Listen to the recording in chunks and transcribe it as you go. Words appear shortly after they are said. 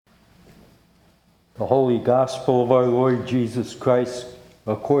The Holy Gospel of our Lord Jesus Christ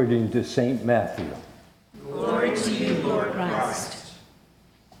according to St. Matthew. Glory to you, Lord Christ.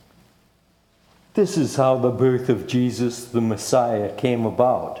 This is how the birth of Jesus the Messiah came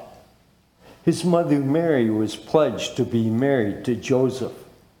about. His mother Mary was pledged to be married to Joseph,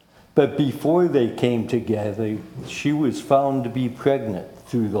 but before they came together, she was found to be pregnant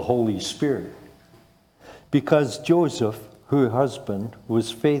through the Holy Spirit. Because Joseph, her husband, was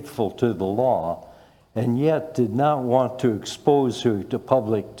faithful to the law, and yet did not want to expose her to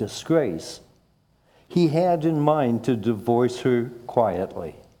public disgrace, he had in mind to divorce her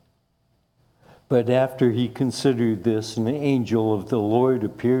quietly. But after he considered this, an angel of the Lord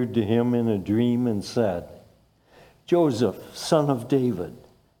appeared to him in a dream and said, "Joseph, son of David,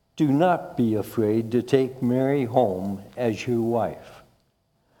 do not be afraid to take Mary home as your wife,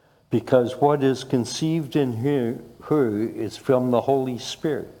 because what is conceived in her is from the Holy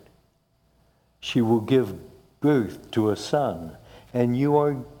Spirit. She will give birth to a son, and you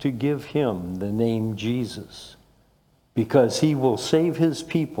are to give him the name Jesus, because he will save his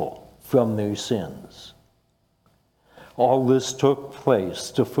people from their sins." All this took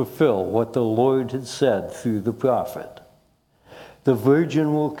place to fulfill what the Lord had said through the prophet. "The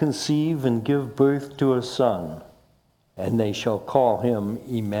virgin will conceive and give birth to a son, and they shall call him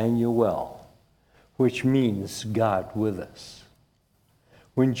Emmanuel," which means God with us.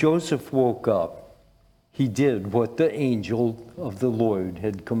 When Joseph woke up, he did what the angel of the Lord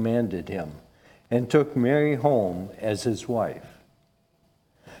had commanded him and took Mary home as his wife.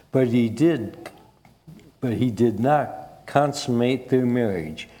 But he did not consummate their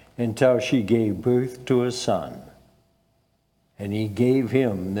marriage until she gave birth to a son, and he gave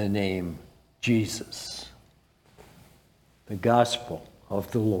him the name Jesus. The Gospel of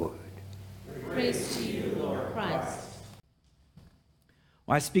the Lord. Praise to you, Lord Christ.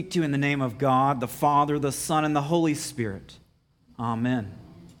 I speak to you in the name of God, the Father, the Son, and the Holy Spirit. Amen.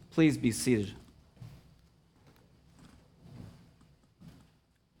 Please be seated.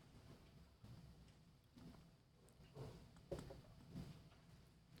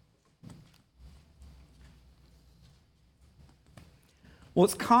 Well,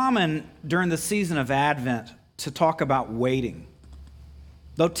 it's common during the season of Advent to talk about waiting.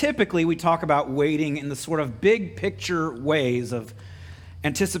 Though typically we talk about waiting in the sort of big picture ways of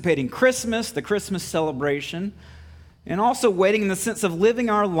anticipating Christmas, the Christmas celebration, and also waiting in the sense of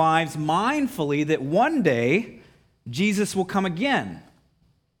living our lives mindfully that one day Jesus will come again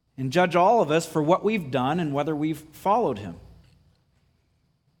and judge all of us for what we've done and whether we've followed him.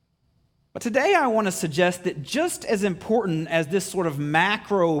 But today I want to suggest that just as important as this sort of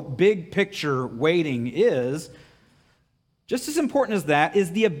macro, big picture waiting is, just as important as that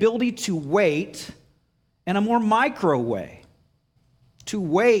is the ability to wait in a more micro way. To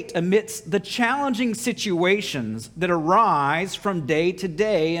wait amidst the challenging situations that arise from day to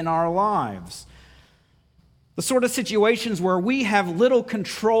day in our lives. The sort of situations where we have little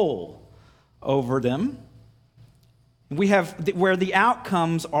control over them, where the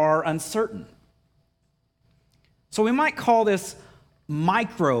outcomes are uncertain. So we might call this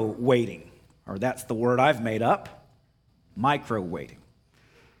micro-waiting, or that's the word I've made up, micro-waiting.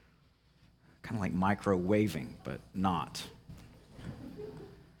 Kind of like microwaving, but not.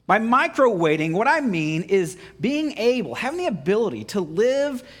 By micro-waiting, what I mean is having the ability to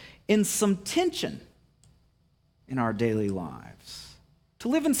live in some tension in our daily lives. To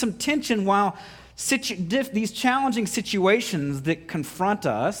live in some tension while these challenging situations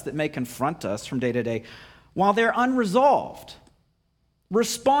that may confront us from day to day, while they're unresolved,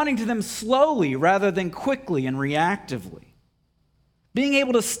 responding to them slowly rather than quickly and reactively. Being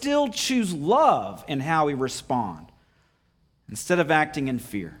able to still choose love in how we respond instead of acting in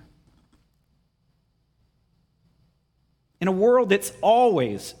fear. In a world that's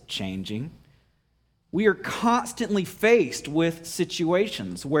always changing, we are constantly faced with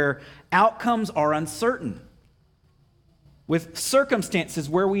situations where outcomes are uncertain, with circumstances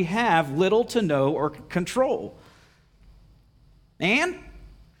where we have little to no or control. And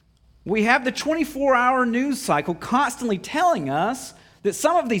we have the 24-hour news cycle constantly telling us that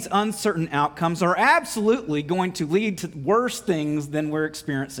some of these uncertain outcomes are absolutely going to lead to worse things than we're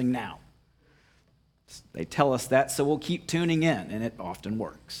experiencing now. They tell us that, so we'll keep tuning in, and it often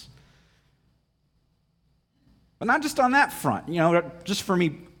works. But not just on that front. Just for me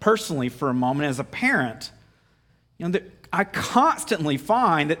personally for a moment as a parent, I constantly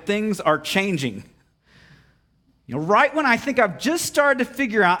find that things are changing. Right when I think I've just started to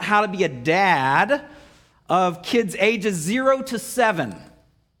figure out how to be a dad of kids ages 0 to 7,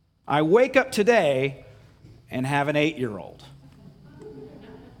 I wake up today and have an 8-year-old.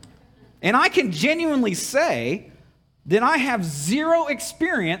 And I can genuinely say that I have zero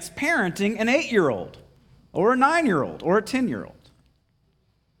experience parenting an 8-year-old or a 9-year-old or a 10-year-old.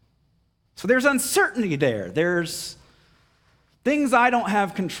 So there's uncertainty there. There's things I don't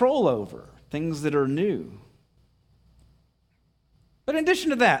have control over, things that are new. But in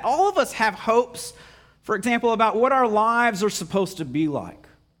addition to that, all of us have hopes, for example, about what our lives are supposed to be like,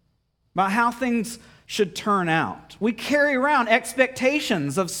 about how things should turn out. We carry around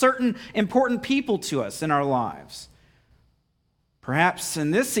expectations of certain important people to us in our lives. Perhaps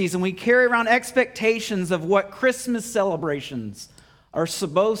in this season, we carry around expectations of what Christmas celebrations are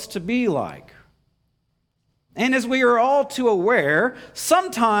supposed to be like. And as we are all too aware,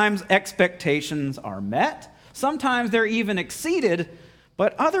 sometimes expectations are met, sometimes they're even exceeded,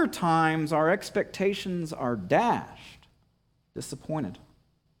 but other times our expectations are dashed, disappointed.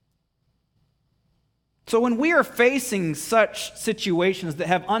 So when we are facing such situations that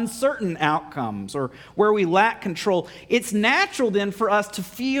have uncertain outcomes or where we lack control, it's natural then for us to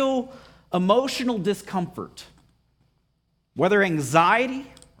feel emotional discomfort, whether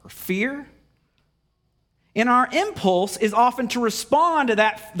anxiety or fear. And our impulse is often to respond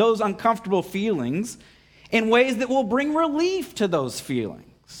to those uncomfortable feelings in ways that will bring relief to those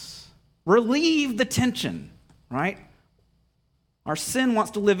feelings, relieve the tension, right? Our sin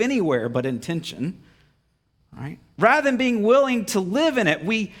wants to live anywhere but in tension. Right? Rather than being willing to live in it,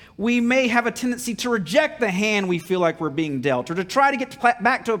 we may have a tendency to reject the hand we feel like we're being dealt, or to try to get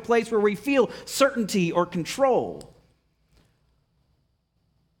back to a place where we feel certainty or control.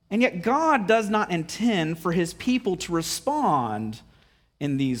 And yet God does not intend for his people to respond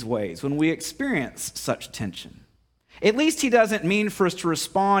in these ways when we experience such tension. At least he doesn't mean for us to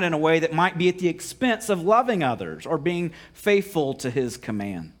respond in a way that might be at the expense of loving others or being faithful to his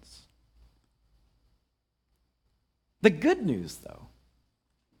commands. The good news,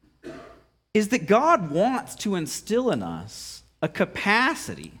 though, is that God wants to instill in us a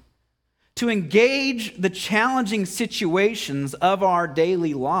capacity to engage the challenging situations of our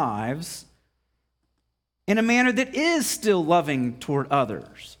daily lives in a manner that is still loving toward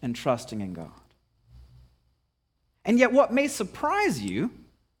others and trusting in God. And yet what may surprise you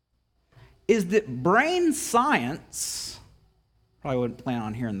is that brain science, probably wouldn't plan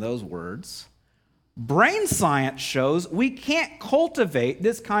on hearing those words, brain science shows we can't cultivate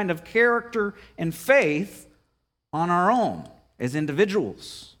this kind of character and faith on our own as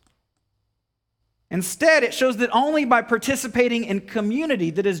individuals. Instead, it shows that only by participating in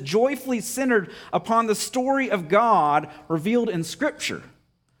community that is joyfully centered upon the story of God revealed in Scripture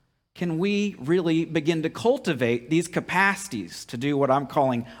can we really begin to cultivate these capacities to do what I'm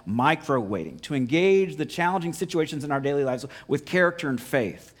calling micro-waiting, to engage the challenging situations in our daily lives with character and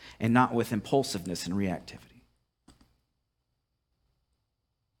faith, and not with impulsiveness and reactivity.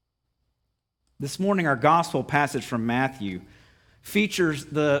 This morning, our gospel passage from Matthew features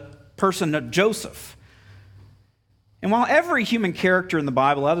the person of Joseph. And while every human character in the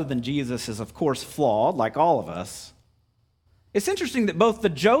Bible, other than Jesus, is of course flawed, like all of us, it's interesting that both the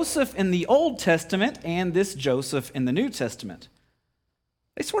Joseph in the Old Testament and this Joseph in the New Testament,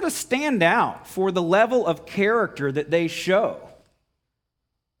 they sort of stand out for the level of character that they show,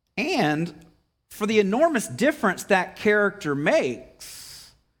 and for the enormous difference that character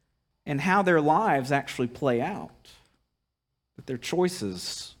makes in how their lives actually play out. That their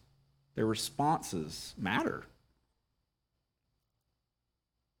choices, their responses matter.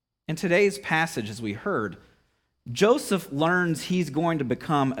 In today's passage, as we heard, Joseph learns he's going to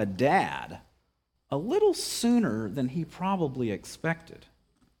become a dad a little sooner than he probably expected.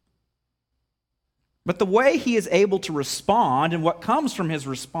 But the way he is able to respond and what comes from his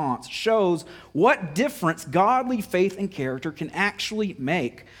response shows what difference godly faith and character can actually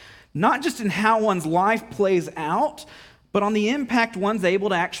make, not just in how one's life plays out, but on the impact one's able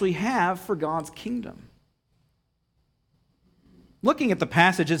to actually have for God's kingdom. Looking at the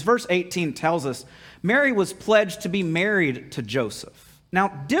passages, verse 18 tells us Mary was pledged to be married to Joseph. Now,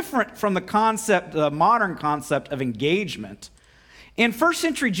 different from the modern concept of engagement, in first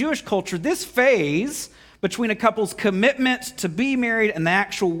century Jewish culture, this phase between a couple's commitment to be married and the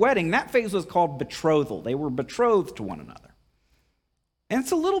actual wedding, that phase was called betrothal. They were betrothed to one another. And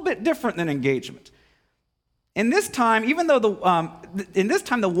it's a little bit different than engagement. In this time, even though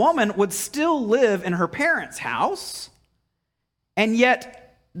the woman would still live in her parents' house, and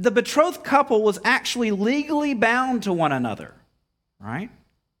yet the betrothed couple was actually legally bound to one another, right?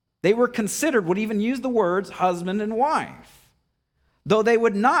 They were considered, would even use the words husband and wife, though they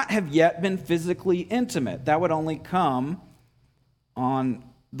would not have yet been physically intimate. That would only come on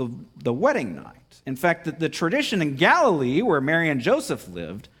the wedding night. In fact, the tradition in Galilee, where Mary and Joseph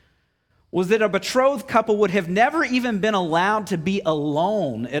lived, was that a betrothed couple would have never even been allowed to be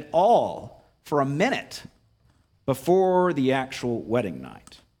alone at all for a minute before the actual wedding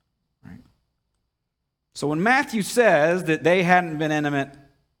night. Right? So when Matthew says that they hadn't been intimate,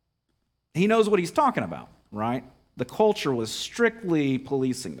 he knows what he's talking about, right? The culture was strictly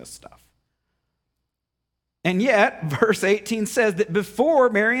policing this stuff. And yet, verse 18 says that before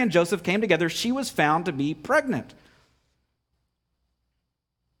Mary and Joseph came together, she was found to be pregnant.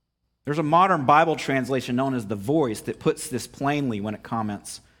 There's a modern Bible translation known as The Voice that puts this plainly when it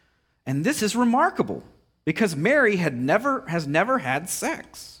comments, and this is remarkable because Mary has never had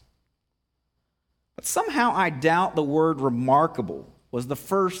sex. But somehow I doubt the word remarkable was the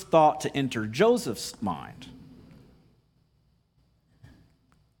first thought to enter Joseph's mind.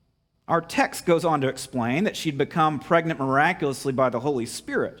 Our text goes on to explain that she'd become pregnant miraculously by the Holy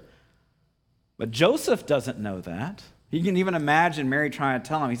Spirit. But Joseph doesn't know that. You can even imagine Mary trying to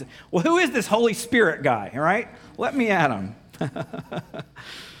tell him. He said, well, who is this Holy Spirit guy, right? Let me at him.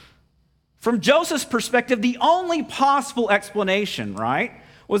 From Joseph's perspective, the only possible explanation, right,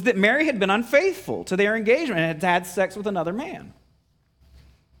 was that Mary had been unfaithful to their engagement and had had sex with another man.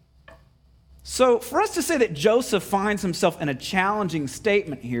 So for us to say that Joseph finds himself in a challenging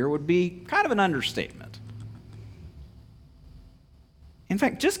statement here would be kind of an understatement. In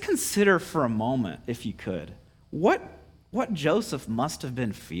fact, just consider for a moment, if you could, what Joseph must have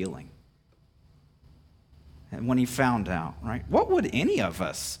been feeling when he found out, right? What would any of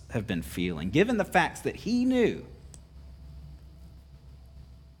us have been feeling, given the facts that he knew?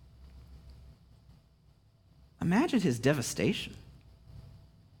 Imagine his devastation.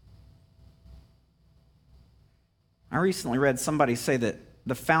 I recently read somebody say that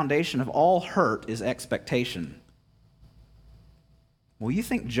the foundation of all hurt is expectation. Well, you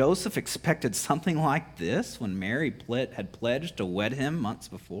think Joseph expected something like this when Mary had pledged to wed him months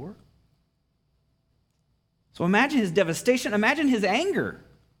before? So imagine his devastation, imagine his anger,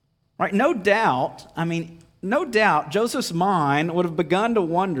 right? No doubt, Joseph's mind would have begun to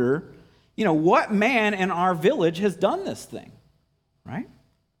wonder, what man in our village has done this thing, right?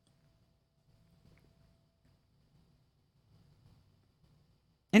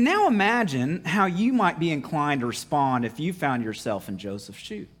 And now imagine how you might be inclined to respond if you found yourself in Joseph's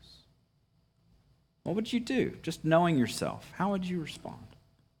shoes. What would you do? Just knowing yourself, how would you respond?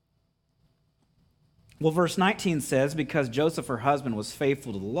 Well, verse 19 says, because Joseph, her husband, was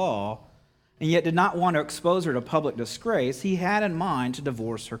faithful to the law, and yet did not want to expose her to public disgrace, he had in mind to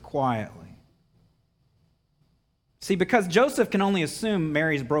divorce her quietly. See, because Joseph can only assume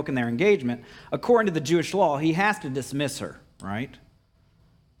Mary's broken their engagement, according to the Jewish law, he has to dismiss her, right?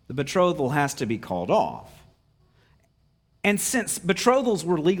 The betrothal has to be called off. And since betrothals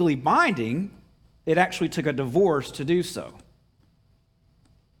were legally binding, it actually took a divorce to do so.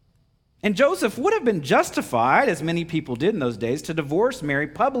 And Joseph would have been justified, as many people did in those days, to divorce Mary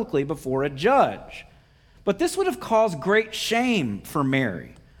publicly before a judge. But this would have caused great shame for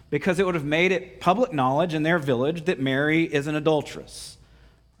Mary, because it would have made it public knowledge in their village that Mary is an adulteress.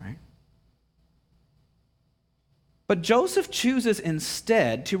 Right? But Joseph chooses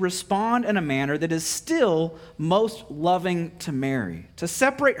instead to respond in a manner that is still most loving to Mary, to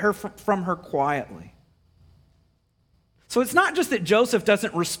separate her from her quietly. So it's not just that Joseph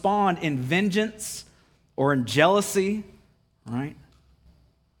doesn't respond in vengeance or in jealousy, right?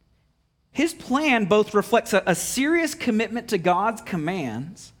 His plan both reflects a serious commitment to God's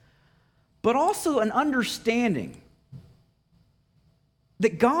commands, but also an understanding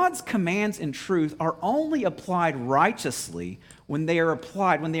that God's commands and truth are only applied righteously when they are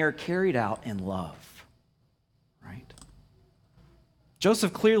carried out in love, right?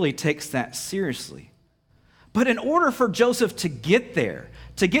 Joseph clearly takes that seriously. But in order for Joseph to get there,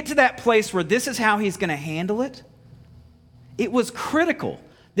 to get to that place where this is how he's going to handle it, it was critical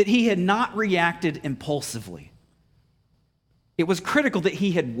that he had not reacted impulsively. It was critical that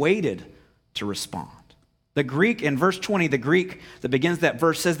he had waited to respond. The Greek, in verse 20, the Greek that begins that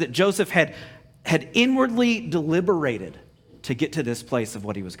verse says that Joseph had inwardly deliberated to get to this place of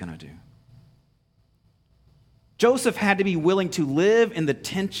what he was going to do. Joseph had to be willing to live in the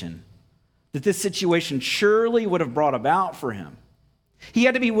tension that this situation surely would have brought about for him. He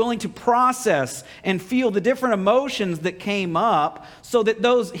had to be willing to process and feel the different emotions that came up so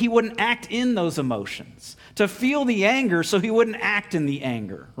that he wouldn't act in those emotions. To feel the anger so he wouldn't act in the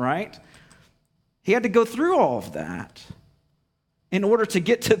anger, right? He had to go through all of that in order to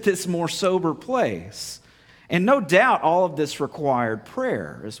get to this more sober place. And no doubt all of this required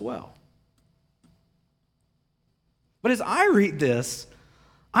prayer as well. But as I read this,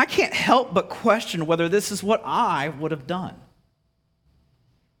 I can't help but question whether this is what I would have done.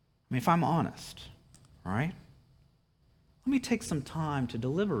 I mean, if I'm honest, all right, let me take some time to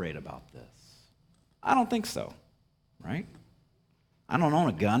deliberate about this. I don't think so, right? I don't own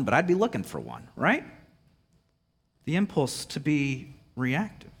a gun, but I'd be looking for one, right? The impulse to be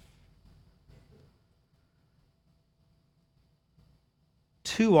reactive.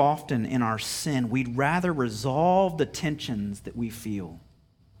 Too often in our sin, we'd rather resolve the tensions that we feel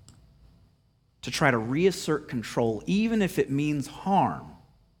to try to reassert control, even if it means harm,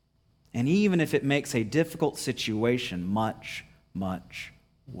 and even if it makes a difficult situation much, much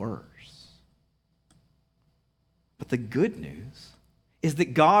worse. But the good news is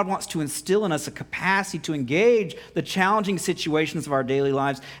that God wants to instill in us a capacity to engage the challenging situations of our daily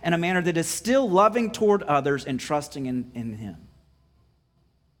lives in a manner that is still loving toward others and trusting in Him.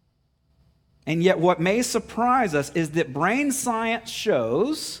 And yet what may surprise us is that brain science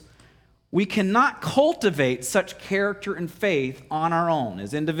shows we cannot cultivate such character and faith on our own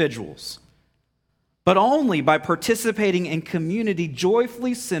as individuals, but only by participating in community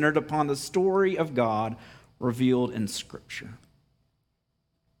joyfully centered upon the story of God revealed in Scripture.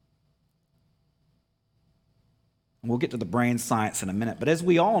 We'll get to the brain science in a minute, but as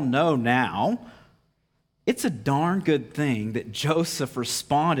we all know now, it's a darn good thing that Joseph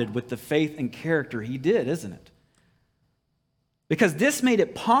responded with the faith and character he did, isn't it? Because this made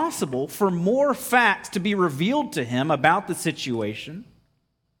it possible for more facts to be revealed to him about the situation,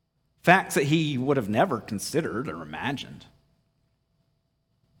 facts that he would have never considered or imagined.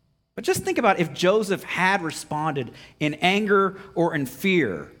 But just think about if Joseph had responded in anger or in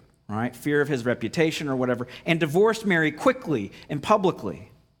fear, right? Fear of his reputation or whatever, and divorced Mary quickly and publicly.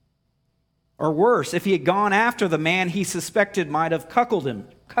 Or worse, if he had gone after the man he suspected might have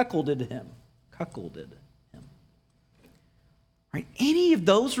cuckolded him. Right? Any of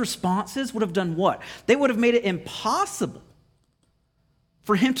those responses would have done what? They would have made it impossible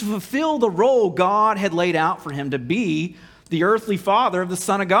for him to fulfill the role God had laid out for him to be the earthly father of the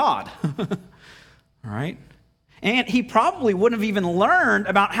Son of God. All right? And he probably wouldn't have even learned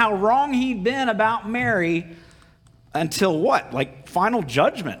about how wrong he'd been about Mary until what? Like final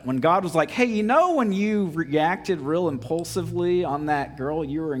judgment, when God was like, hey, you know when you reacted real impulsively on that girl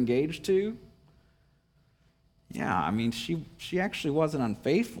you were engaged to? Yeah, I mean, she actually wasn't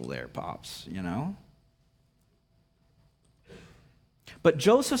unfaithful there, Pops, you know? But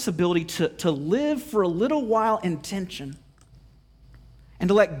Joseph's ability to live for a little while in tension and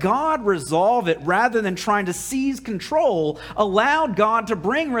to let God resolve it rather than trying to seize control allowed God to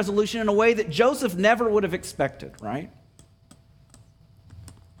bring resolution in a way that Joseph never would have expected, right?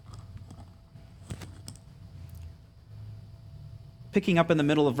 Picking up in the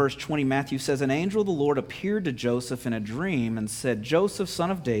middle of verse 20, Matthew says, an angel of the Lord appeared to Joseph in a dream and said, Joseph,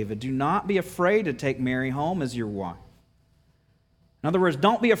 son of David, do not be afraid to take Mary home as your wife. In other words,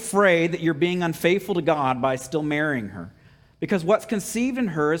 don't be afraid that you're being unfaithful to God by still marrying her. Because what's conceived in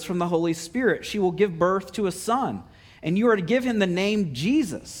her is from the Holy Spirit. She will give birth to a son, and you are to give him the name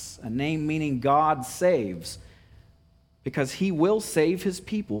Jesus, a name meaning God saves, because he will save his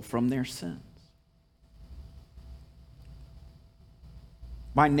people from their sins.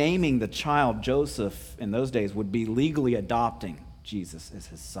 By naming the child, Joseph in those days would be legally adopting Jesus as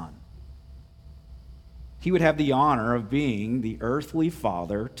his son. He would have the honor of being the earthly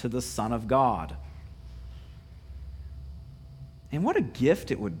father to the Son of God. And what a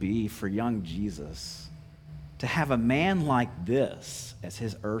gift it would be for young Jesus to have a man like this as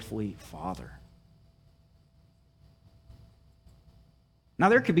his earthly father. Now,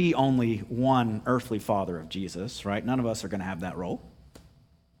 there could be only one earthly father of Jesus, right? None of us are going to have that role.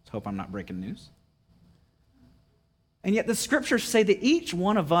 Let's hope I'm not breaking news. And yet the scriptures say that each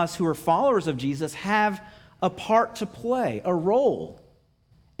one of us who are followers of Jesus have a part to play, a role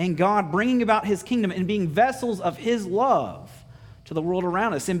in God bringing about his kingdom and being vessels of his love to the world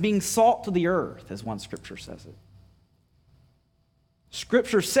around us and being salt to the earth, as one scripture says it.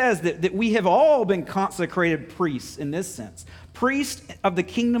 Scripture says that we have all been consecrated priests in this sense, priests of the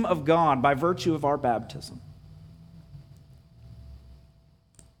kingdom of God by virtue of our baptism.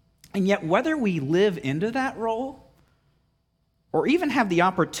 And yet, whether we live into that role or even have the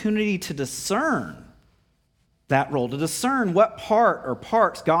opportunity to discern that role, to discern what part or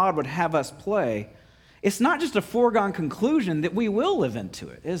parts God would have us play, it's not just a foregone conclusion that we will live into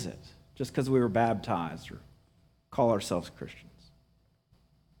it, is it? Just because we were baptized or call ourselves Christians.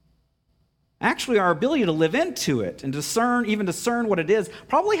 Actually, our ability to live into it and discern what it is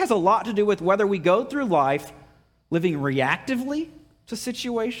probably has a lot to do with whether we go through life living reactively to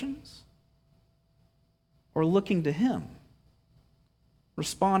situations or looking to him,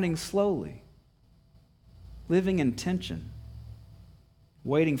 responding slowly, living in tension,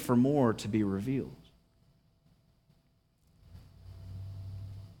 waiting for more to be revealed.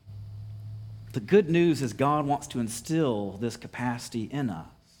 The good news is God wants to instill this capacity in us.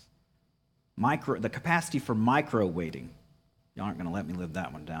 The capacity for micro-waiting. You aren't going to let me live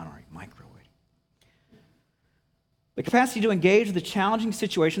that one down, are you? Micro-waiting. The capacity to engage with the challenging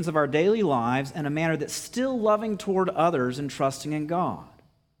situations of our daily lives in a manner that's still loving toward others and trusting in God.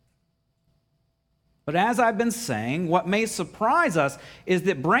 But as I've been saying, what may surprise us is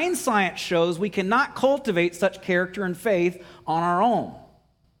that brain science shows we cannot cultivate such character and faith on our own,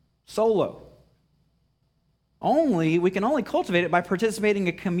 solo. We can only cultivate it by participating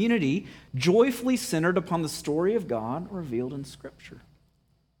in a community joyfully centered upon the story of God revealed in Scripture.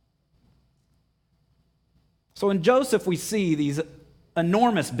 So in Joseph, we see these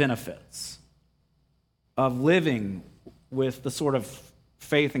enormous benefits of living with the sort of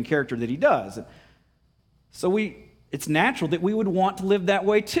faith and character that he does. So it's natural that we would want to live that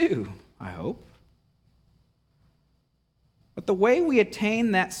way too, I hope. But the way we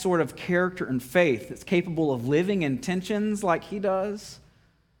attain that sort of character and faith that's capable of living in tensions like he does,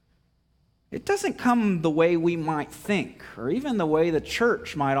 it doesn't come the way we might think, or even the way the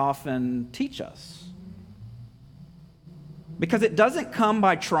church might often teach us. Because it doesn't come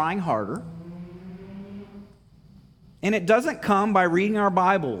by trying harder, and it doesn't come by reading our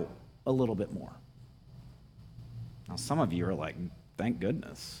Bible a little bit more. Now, some of you are like, thank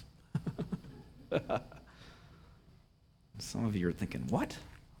goodness. Some of you are thinking, what?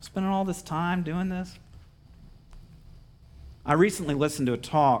 Spending all this time doing this? I recently listened to a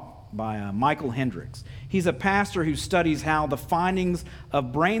talk by Michael Hendricks. He's a pastor who studies how the findings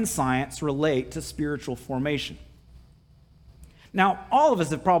of brain science relate to spiritual formation. Now, all of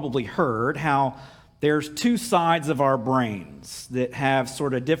us have probably heard how there's two sides of our brains that have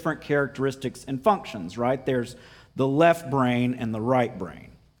sort of different characteristics and functions, right? There's the left brain and the right brain.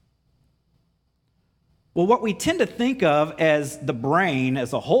 Well, what we tend to think of as the brain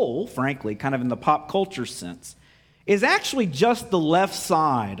as a whole, frankly, kind of in the pop culture sense, is actually just the left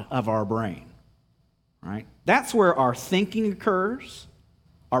side of our brain, right? That's where our thinking occurs,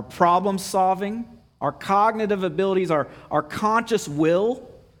 our problem solving, our cognitive abilities, our conscious will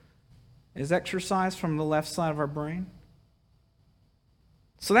is exercised from the left side of our brain.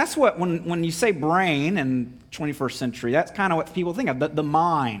 So that's what, when you say brain in 21st century, that's kind of what people think of, the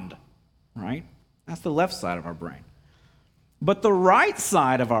mind, right? That's the left side of our brain. But the right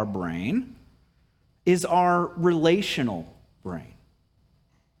side of our brain is our relational brain.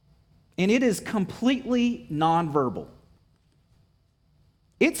 And it is completely nonverbal.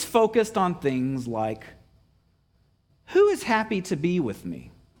 It's focused on things like, who is happy to be with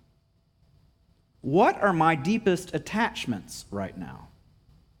me? What are my deepest attachments right now?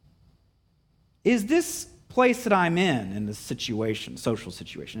 Is this place that I'm in this situation, social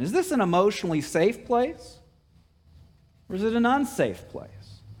situation, is this an emotionally safe place? Or is it an unsafe place?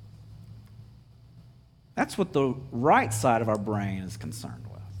 That's what the right side of our brain is concerned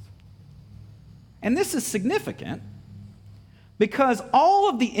with. And this is significant because all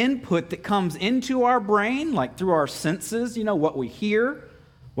of the input that comes into our brain, like through our senses, what we hear,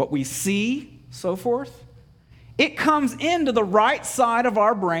 what we see, so forth, it comes into the right side of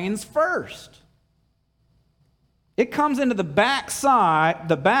our brains first. It comes into the back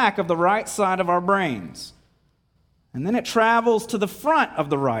of the right side of our brains. And then it travels to the front of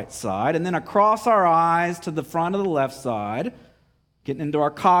the right side, and then across our eyes to the front of the left side, getting into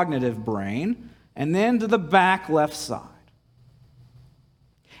our cognitive brain, and then to the back left side.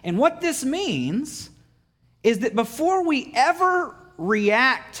 And what this means is that before we ever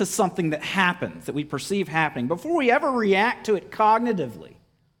react to something that happens, that we perceive happening, before we ever react to it cognitively,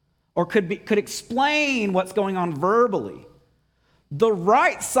 or could explain what's going on verbally, the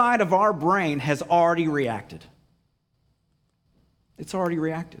right side of our brain has already reacted. It's already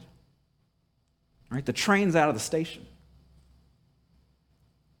reacted. Right? The train's out of the station.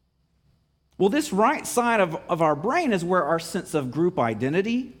 Well, this right side of our brain is where our sense of group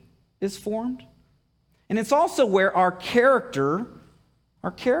identity is formed. And it's also where our character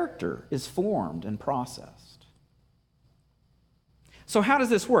is formed and processed. So how does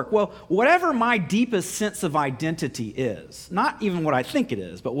this work? Well, whatever my deepest sense of identity is, not even what I think it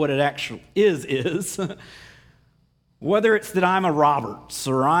is, but what it actually is, whether it's that I'm a Roberts,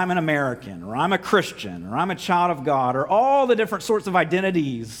 or I'm an American, or I'm a Christian, or I'm a child of God, or all the different sorts of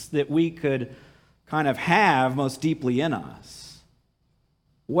identities that we could kind of have most deeply in us,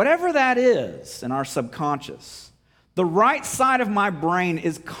 whatever that is in our subconscious, the right side of my brain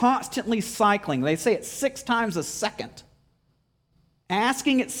is constantly cycling. They say it's 6 times a second,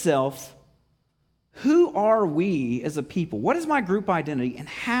 asking itself, Who are we as a people? What is my group identity? And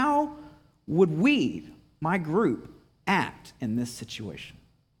how would we, my group, act in this situation?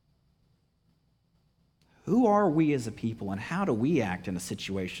 Who are we as a people, and how do we act in a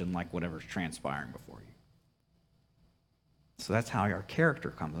situation like whatever's transpiring before you? So that's how our character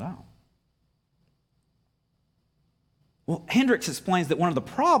comes out. Well, Hendricks explains that one of the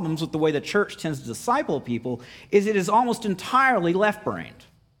problems with the way the church tends to disciple people is it is almost entirely left-brained,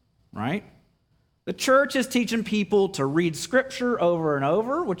 right? The church is teaching people to read Scripture over and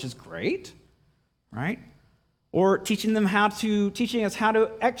over, which is great, right? Or teaching us how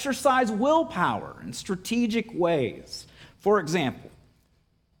to exercise willpower in strategic ways. For example,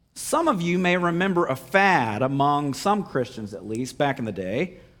 some of you may remember a fad among some Christians, at least back in the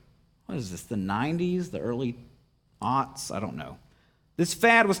day. What is this, the 90s, the early aughts? I don't know. This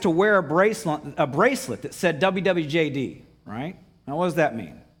fad was to wear a bracelet that said WWJD, right? Now, what does that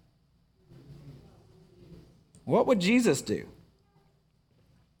mean? What would Jesus do?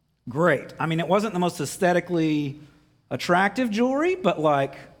 Great. I mean, it wasn't the most aesthetically attractive jewelry, but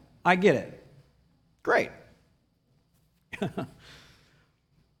I get it. Great.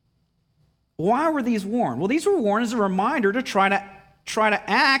 Why were these worn? Well, these were worn as a reminder to try to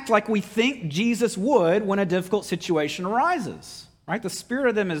act like we think Jesus would when a difficult situation arises, right? The spirit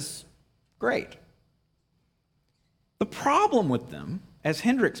of them is great. The problem with them, as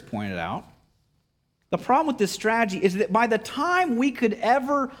Hendricks pointed out, the problem with this strategy is that by the time we could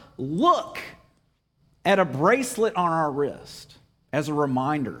ever look at a bracelet on our wrist as a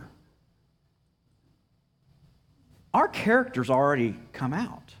reminder, our character's already come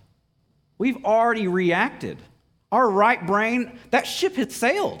out. We've already reacted. Our right brain, that ship had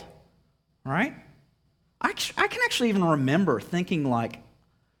sailed, right? I can actually even remember thinking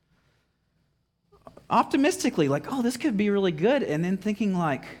optimistically, oh, this could be really good, and then thinking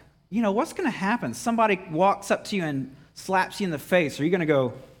what's going to happen? Somebody walks up to you and slaps you in the face. Are you going to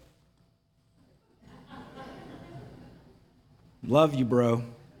go, love you, bro?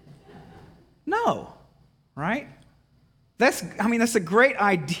 No, right? That's a great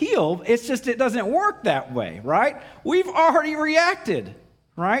ideal. It's just it doesn't work that way, right? We've already reacted,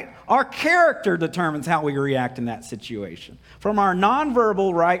 right? Our character determines how we react in that situation from our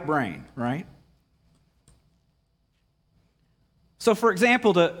nonverbal right brain, right? So, for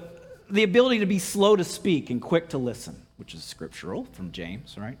example, the ability to be slow to speak and quick to listen, which is scriptural from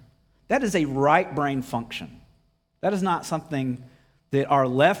James, right? That is a right brain function. That is not something that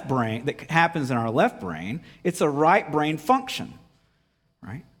happens in our left brain. It's a right brain function,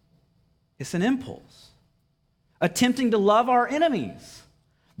 right? It's an impulse. Attempting to love our enemies.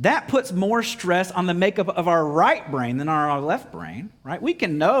 That puts more stress on the makeup of our right brain than our left brain, right? We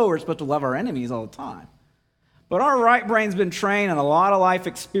can know we're supposed to love our enemies all the time. But our right brain's been trained in a lot of life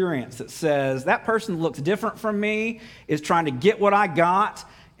experience that says that person looks different from me, is trying to get what I got,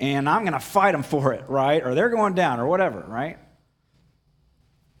 and I'm going to fight them for it, right? Or they're going down or whatever, right?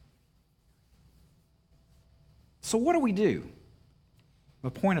 So what do we do?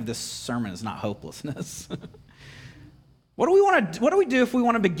 The point of this sermon is not hopelessness. What do we do if we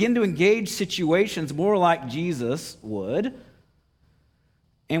want to begin to engage situations more like Jesus would?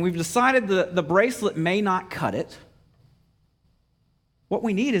 And we've decided the bracelet may not cut it. What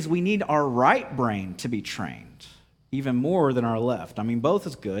we need our right brain to be trained, even more than our left. I mean, both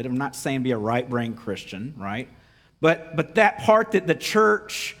is good. I'm not saying be a right brain Christian, right? But that part that the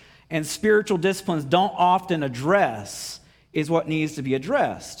church and spiritual disciplines don't often address is what needs to be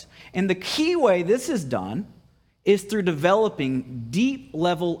addressed. And the key way this is done is through developing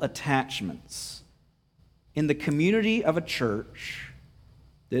deep-level attachments in the community of a church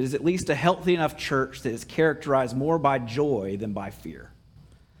that is at least a healthy enough church that is characterized more by joy than by fear.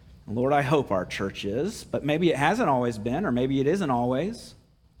 And Lord, I hope our church is, but maybe it hasn't always been, or maybe it isn't always,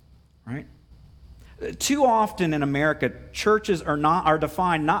 right? Too often in America, churches are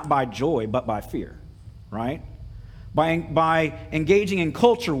defined not by joy, but by fear, right? By engaging in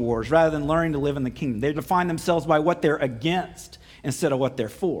culture wars rather than learning to live in the kingdom. They define themselves by what they're against instead of what they're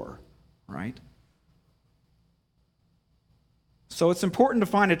for, right? So it's important to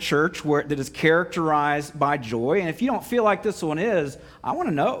find a church that is characterized by joy. And if you don't feel like this one is, I want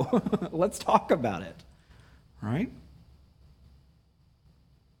to know. Let's talk about it, right?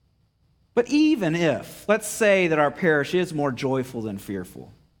 But even if, let's say that our parish is more joyful than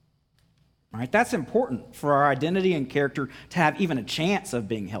fearful, right? That's important for our identity and character to have even a chance of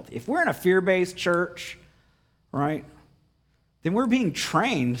being healthy. If we're in a fear-based church, right, then we're being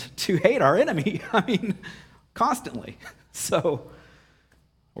trained to hate our enemy, constantly. So,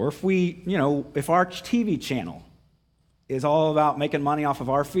 or if if our TV channel is all about making money off of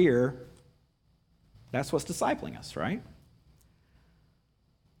our fear, That's what's discipling us, right?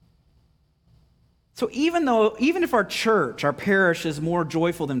 So even if our church, our parish is more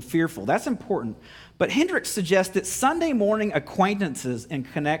joyful than fearful, that's important. But Hendricks suggests that Sunday morning acquaintances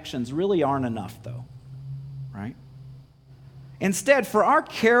and connections really aren't enough, though, right? Instead, for our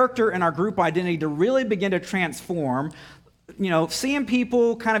character and our group identity to really begin to transform, seeing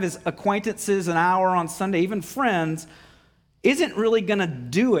people kind of as acquaintances an hour on Sunday, even friends, isn't really going to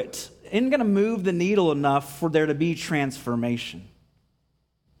do it, isn't going to move the needle enough for there to be transformation.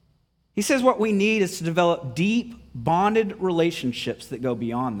 He says what we need is to develop deep, bonded relationships that go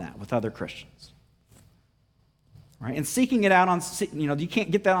beyond that with other Christians. Right? And seeking it out on, you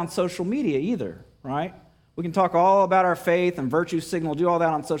can't get that on social media either, right? We can talk all about our faith and virtue signal, do all that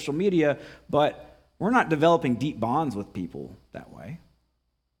on social media, but we're not developing deep bonds with people that way.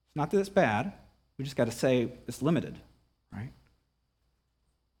 It's not that it's bad. We just got to say it's limited, right?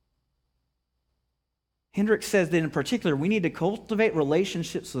 Hendricks says that in particular, we need to cultivate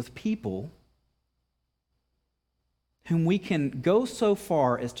relationships with people whom we can go so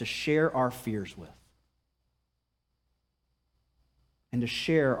far as to share our fears with and to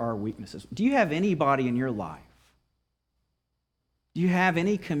share our weaknesses. Do you have anybody in your life? Do you have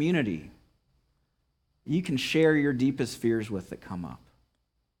any community you can share your deepest fears with that come up?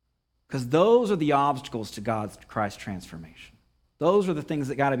 Because those are the obstacles to Christ's transformation. Those are the things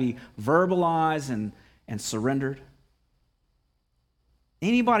that got to be verbalized and surrendered.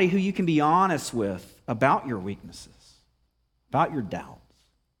 Anybody who you can be honest with about your weaknesses, about your doubts,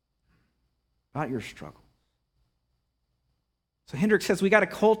 about your struggles. So Hendricks says we got to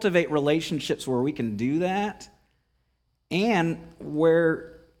cultivate relationships where we can do that, and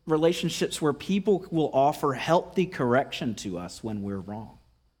relationships where people will offer healthy correction to us when we're wrong.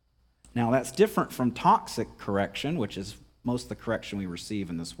 Now that's different from toxic correction, which is most of the correction we receive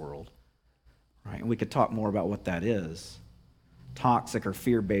in this world. Right? And we could talk more about what that is. Toxic or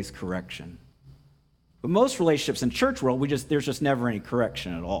fear-based correction. But most relationships in church world, there's just never any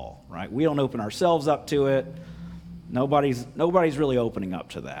correction at all, right? We don't open ourselves up to it. Nobody's really opening up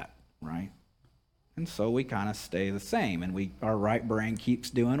to that, right? And so we kind of stay the same, and our right brain keeps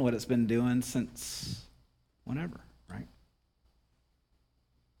doing what it's been doing since whenever, right?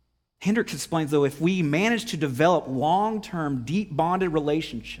 Hendricks explains, though, if we manage to develop long-term, deep bonded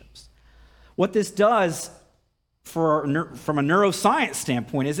relationships, what this does from a neuroscience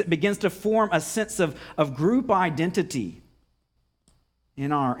standpoint is it begins to form a sense of group identity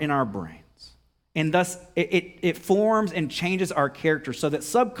in our brains. And thus, it forms and changes our character so that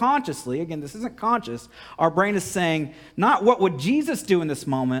subconsciously, again, this isn't conscious, our brain is saying, not what would Jesus do in this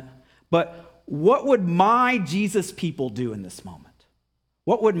moment, but what would my Jesus people do in this moment?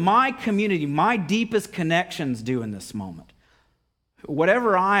 What would my community, my deepest connections do in this moment?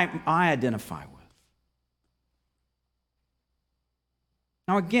 Whatever I identify with.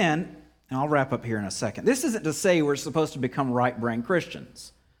 Now again, and I'll wrap up here in a second, this isn't to say we're supposed to become right-brain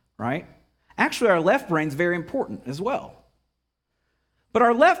Christians, right? Actually, our left brain's very important as well. But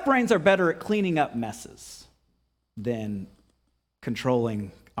our left brains are better at cleaning up messes than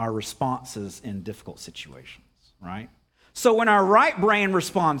controlling our responses in difficult situations, right? So when our right brain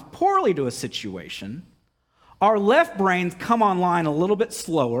responds poorly to a situation, our left brains come online a little bit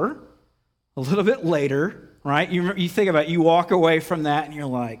slower, a little bit later, right? You think about it, you walk away from that and you're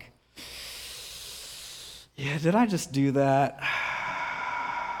like, yeah, did I just do that?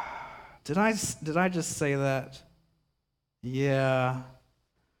 Did I just say that? Yeah,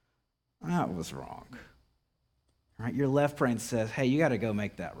 that was wrong. Right? Your left brain says, hey, you got to go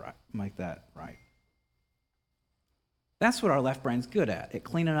make that right. That's what our left brain's good at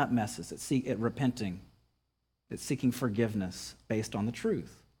cleaning up messes, at repenting, at seeking forgiveness based on the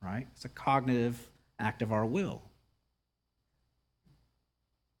truth, right? It's a cognitive act of our will.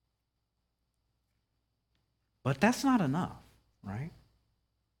 But that's not enough, right?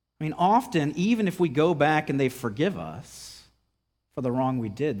 I mean, often, even if we go back and they forgive us for the wrong we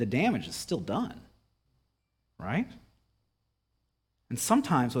did, the damage is still done, right? And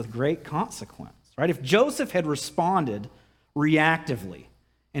sometimes with great consequence, right? If Joseph had responded reactively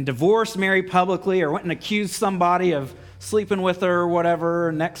and divorced Mary publicly or went and accused somebody of sleeping with her or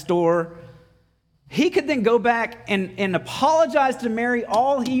whatever next door, he could then go back and apologize to Mary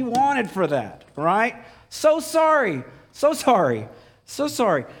all he wanted for that, right? So sorry.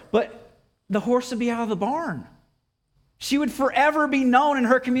 But the horse would be out of the barn. She would forever be known in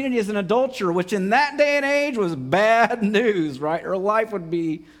her community as an adulterer, which in that day and age was bad news, right? Her life would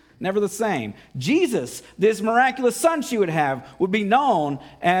be never the same. Jesus, this miraculous son she would have, would be known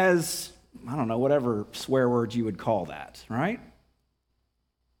as, I don't know, whatever swear words you would call that, right?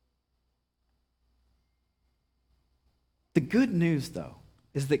 The good news, though,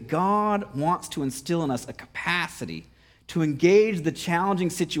 is that God wants to instill in us a capacity to engage the challenging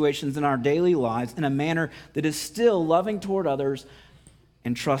situations in our daily lives in a manner that is still loving toward others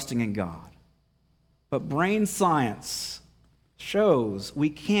and trusting in God. But brain science shows we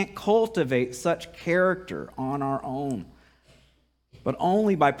can't cultivate such character on our own, but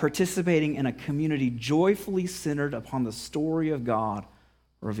only by participating in a community joyfully centered upon the story of God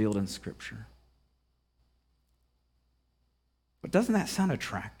revealed in Scripture. But doesn't that sound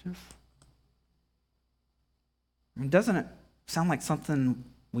attractive? I mean, doesn't it sound like something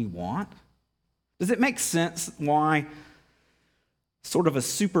we want? Does it make sense why sort of a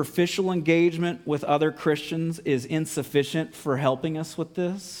superficial engagement with other Christians is insufficient for helping us with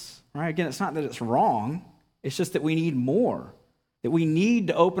this? Right? Again, it's not that it's wrong. It's just that we need more. That we need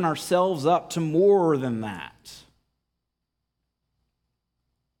to open ourselves up to more than that.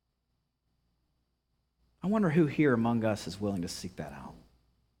 I wonder who here among us is willing to seek that out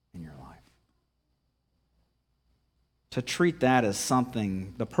in your life. To treat that as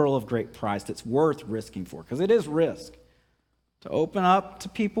something, the pearl of great price, that's worth risking for, because it is risk. To open up to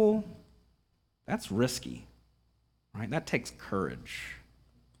people, that's risky, right? That takes courage,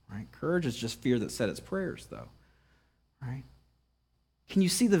 right? Courage is just fear that said its prayers, though, right? Can you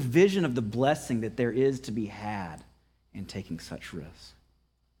see the vision of the blessing that there is to be had in taking such risks?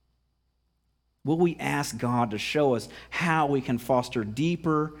 Will we ask God to show us how we can foster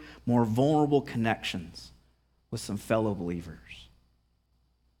deeper, more vulnerable connections with some fellow believers?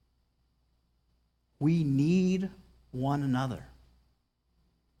 We need one another.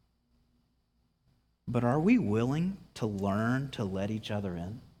 But are we willing to learn to let each other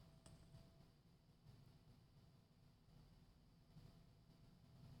in?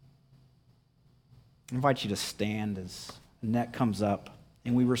 I invite you to stand as Annette comes up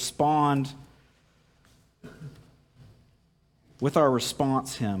and we respond with our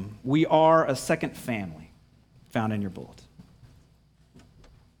response hymn, "We Are a Second Family," found in your bulletin.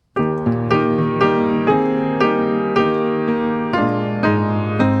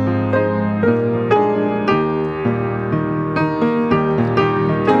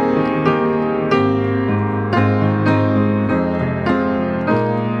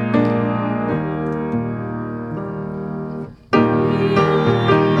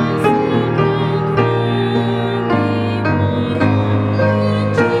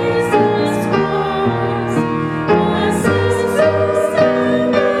 Jesus Christ,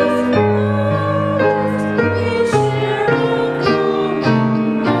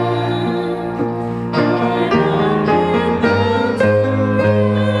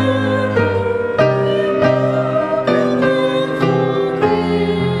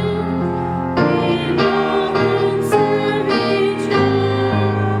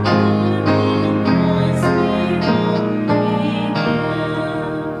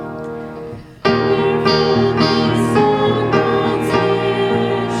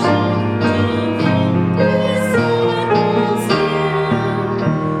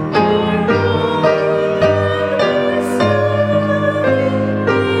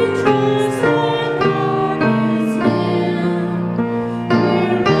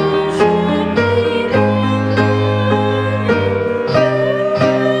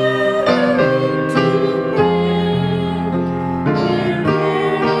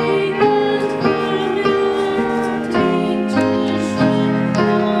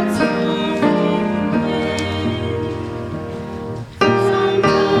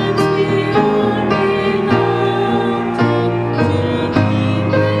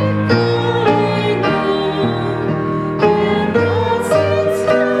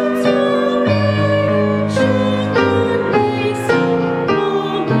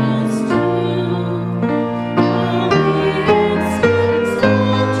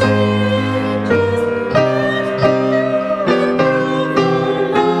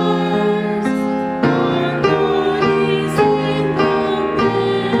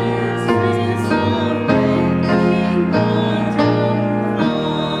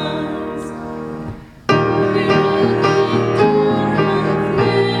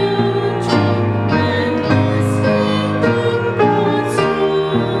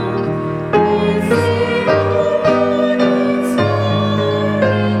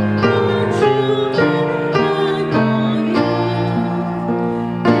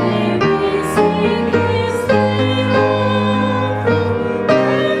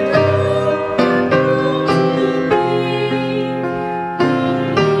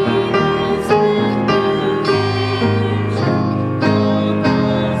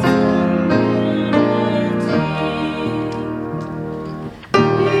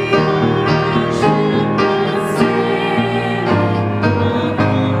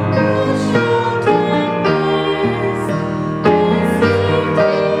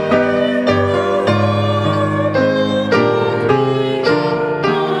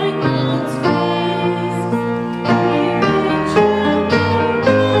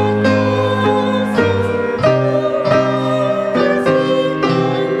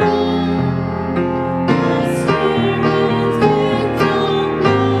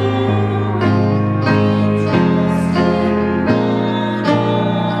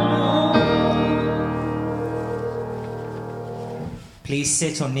 Please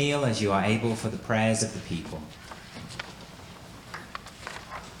sit or kneel as you are able for the prayers of the people.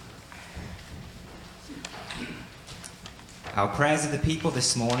 Our prayers of the people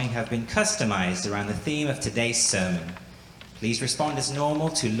this morning have been customized around the theme of today's sermon. Please respond as normal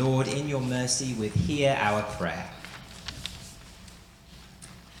to Lord, in your mercy, with "Hear our prayer."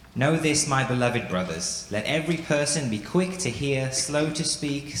 Know this, my beloved brothers, let every person be quick to hear, slow to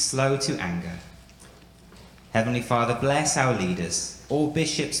speak, slow to anger. Heavenly Father, bless our leaders, all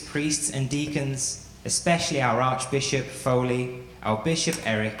bishops, priests, and deacons, especially our Archbishop Foley, our Bishop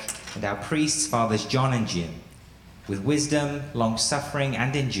Eric, and our priests, Fathers John and Jim, with wisdom, long-suffering,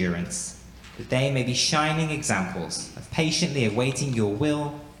 and endurance, that they may be shining examples of patiently awaiting your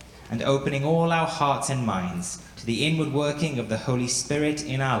will and opening all our hearts and minds to the inward working of the Holy Spirit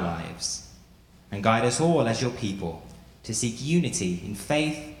in our lives. And guide us all as your people to seek unity in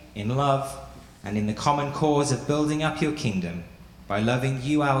faith, in love, and in the common cause of building up your kingdom by loving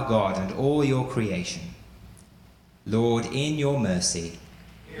you, our God, and all your creation. Lord, in your mercy,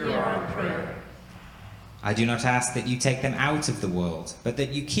 Hear our prayer. I do not ask that you take them out of the world, but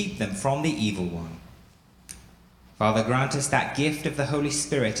that you keep them from the evil one. Father, grant us that gift of the Holy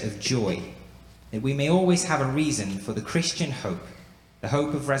Spirit of joy, that we may always have a reason for the Christian hope, the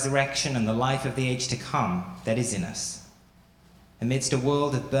hope of resurrection and the life of the age to come that is in us. Amidst a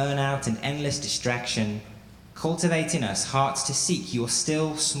world of burnout and endless distraction, cultivate in us hearts to seek your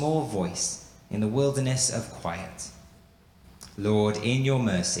still, small voice in the wilderness of quiet. Lord, in your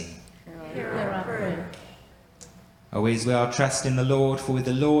mercy, Hear our prayer. O Israel, trust in the Lord, for with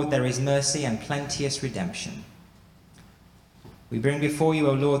the Lord there is mercy and plenteous redemption. We bring before you,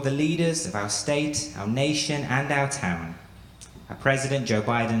 O Lord, the leaders of our state, our nation, and our town, our President Joe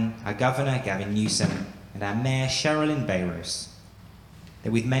Biden, our Governor Gavin Newsom, and our Mayor Sherilyn Bayros,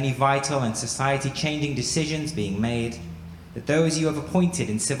 that with many vital and society-changing decisions being made, that those you have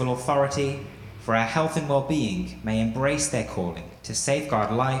appointed in civil authority for our health and well-being may embrace their calling to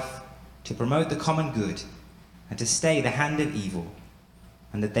safeguard life, to promote the common good, and to stay the hand of evil,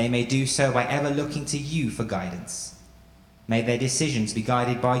 and that they may do so by ever looking to you for guidance. May their decisions be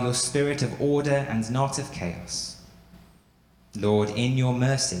guided by your spirit of order and not of chaos. Lord, in your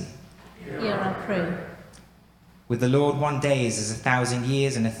mercy, Hear our prayer. with the Lord 1 day is as 1,000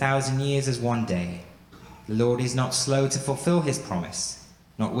 years, and 1,000 years as 1 day. The Lord is not slow to fulfill his promise,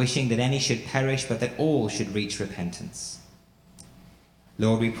 not wishing that any should perish, but that all should reach repentance.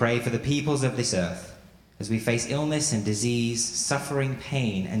 Lord, we pray for the peoples of this earth, as we face illness and disease, suffering,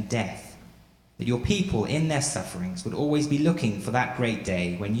 pain, and death, that your people in their sufferings would always be looking for that great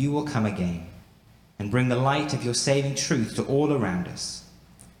day when you will come again and bring the light of your saving truth to all around us.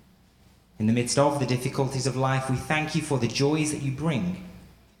 In the midst of the difficulties of life, we thank you for the joys that you bring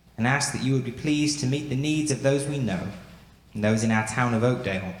and ask that you would be pleased to meet the needs of those we know and those in our town of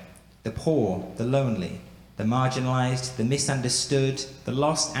Oakdale, the poor, the lonely, the marginalized, the misunderstood, the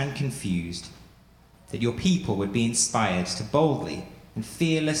lost and confused, that your people would be inspired to boldly and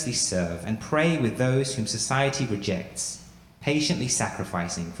fearlessly serve and pray with those whom society rejects, patiently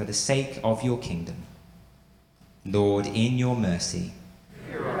sacrificing for the sake of your kingdom. Lord, in your mercy,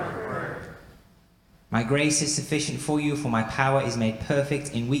 Hear our prayer. my grace is sufficient for you, for my power is made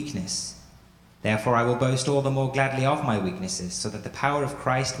perfect in weakness. Therefore I will boast all the more gladly of my weaknesses, so that the power of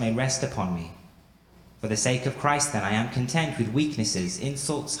Christ may rest upon me. For the sake of Christ, then, I am content with weaknesses,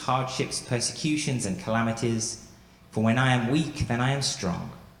 insults, hardships, persecutions, and calamities. For when I am weak, then I am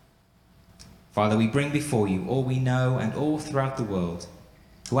strong. Father, we bring before you all we know and all throughout the world,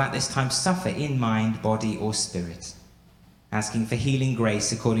 who at this time suffer in mind, body, or spirit, asking for healing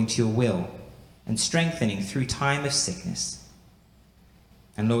grace according to your will, and strengthening through time of sickness.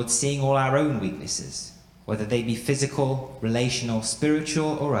 And Lord, seeing all our own weaknesses, whether they be physical, relational,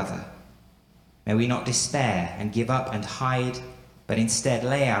 spiritual, or other, may we not despair and give up and hide, but instead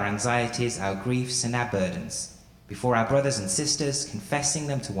lay our anxieties, our griefs, and our burdens before our brothers and sisters, confessing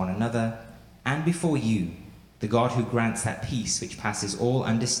them to one another, and before you, the God who grants that peace which passes all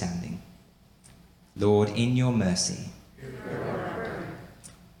understanding. Lord, in your mercy,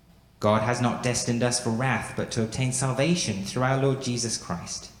 God has not destined us for wrath, but to obtain salvation through our Lord Jesus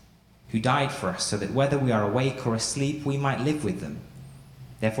Christ, who died for us so that whether we are awake or asleep, we might live with them.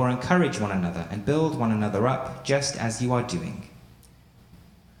 Therefore encourage one another and build one another up, just as you are doing.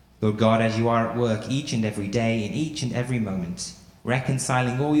 Lord God, as you are at work each and every day, in each and every moment,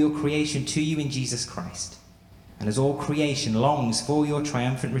 reconciling all your creation to you in Jesus Christ, and as all creation longs for your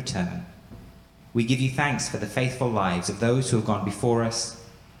triumphant return, we give you thanks for the faithful lives of those who have gone before us,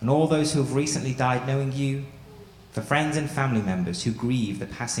 and all those who have recently died knowing you, for friends and family members who grieve the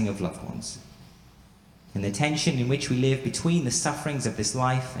passing of loved ones. in the tension in which we live between the sufferings of this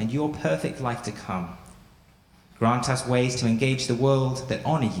life and your perfect life to come. Grant us ways to engage the world that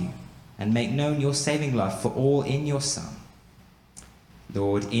honor you and make known your saving love for all in your Son.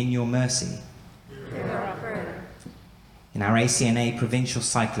 Lord, in your mercy, Hear our prayer. in our ACNA provincial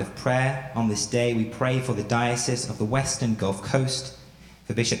cycle of prayer, on this day we pray for the Diocese of the Western Gulf Coast,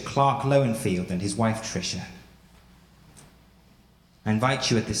 for Bishop Clark Lowenfield and his wife Tricia. I invite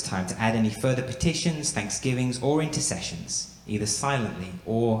you at this time to add any further petitions, thanksgivings, or intercessions, either silently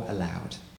or aloud.